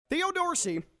Theo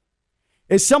Dorsey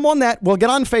is someone that will get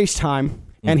on FaceTime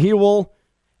and he will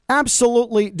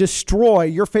absolutely destroy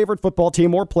your favorite football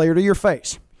team or player to your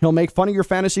face. He'll make fun of your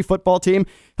fantasy football team.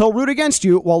 He'll root against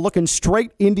you while looking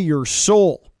straight into your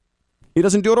soul. He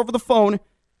doesn't do it over the phone.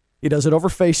 He does it over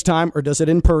FaceTime or does it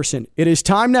in person. It is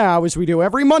time now, as we do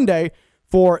every Monday,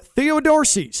 for Theo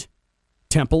Dorsey's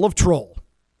Temple of Troll.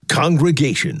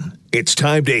 Congregation, it's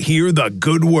time to hear the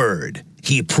good word.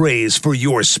 He prays for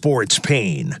your sports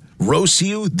pain, roasts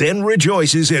you, then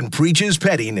rejoices and preaches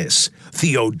pettiness.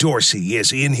 Theo Dorsey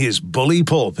is in his bully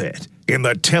pulpit in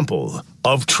the Temple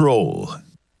of Troll.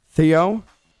 Theo,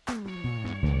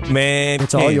 man,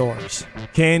 it's all yours.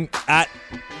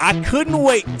 I couldn't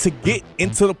wait to get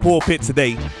into the pulpit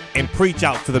today and preach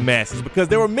out to the masses because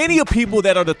there were many of people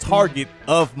that are the target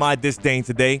of my disdain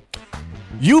today.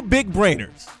 You big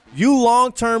brainers, you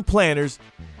long-term planners,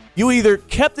 you either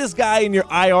kept this guy in your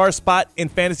IR spot in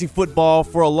fantasy football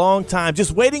for a long time,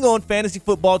 just waiting on Fantasy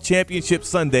Football Championship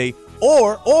Sunday,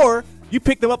 or you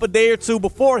picked him up a day or two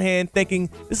beforehand thinking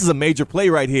this is a major play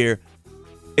right here,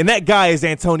 and that guy is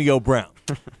Antonio Brown.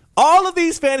 All of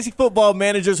these fantasy football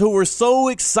managers who were so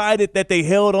excited that they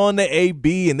held on to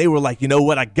AB and they were like, you know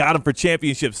what, I got him for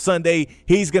Championship Sunday.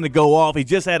 He's going to go off. He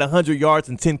just had 100 yards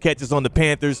and 10 catches on the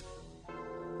Panthers.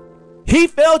 He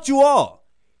failed you all.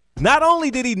 Not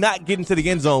only did he not get into the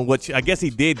end zone, which I guess he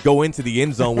did go into the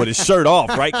end zone with his shirt off,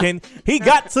 right, Ken? He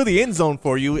got to the end zone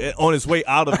for you on his way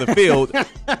out of the field,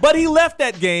 but he left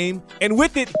that game, and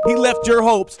with it, he left your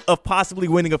hopes of possibly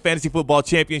winning a fantasy football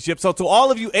championship. So to all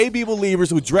of you AB believers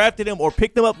who drafted him or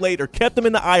picked him up late or kept him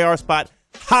in the IR spot,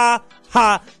 ha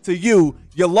to you.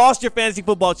 You lost your fantasy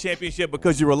football championship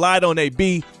because you relied on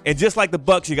AB, and just like the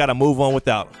Bucs, you got to move on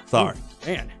without him. Sorry. Ooh,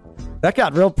 man. That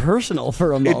got real personal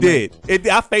for a moment. It did.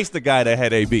 I faced the guy that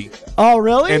had AB. Oh,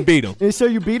 really? And beat him. And so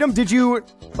you beat him? Did you,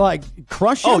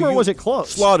 crush him, or was it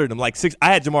close? Slaughtered him like 6.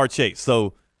 I had Jamar Chase,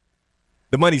 so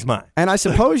the money's mine. And I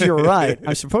suppose you're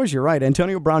right.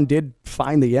 Antonio Brown did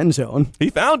find the end zone.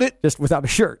 He found it. Just without a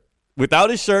shirt.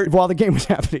 Without his shirt. While the game was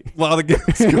happening. While the game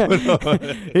was going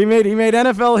on. He made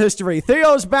NFL history.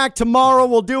 Theo's back tomorrow.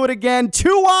 We'll do it again.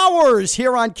 2 hours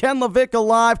here on Ken LaVicka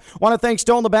Live. Want to thank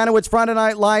Stone Labanowitz, Friday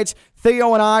Night Lights.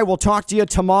 Theo and I will talk to you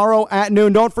tomorrow at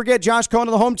noon. Don't forget, Josh Cohen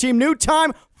of the home team. New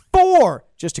time 4,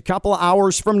 just a couple of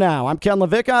hours from now. I'm Ken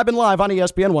LaVicka. I've been live on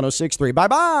ESPN 106.3.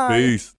 Bye-bye. Peace.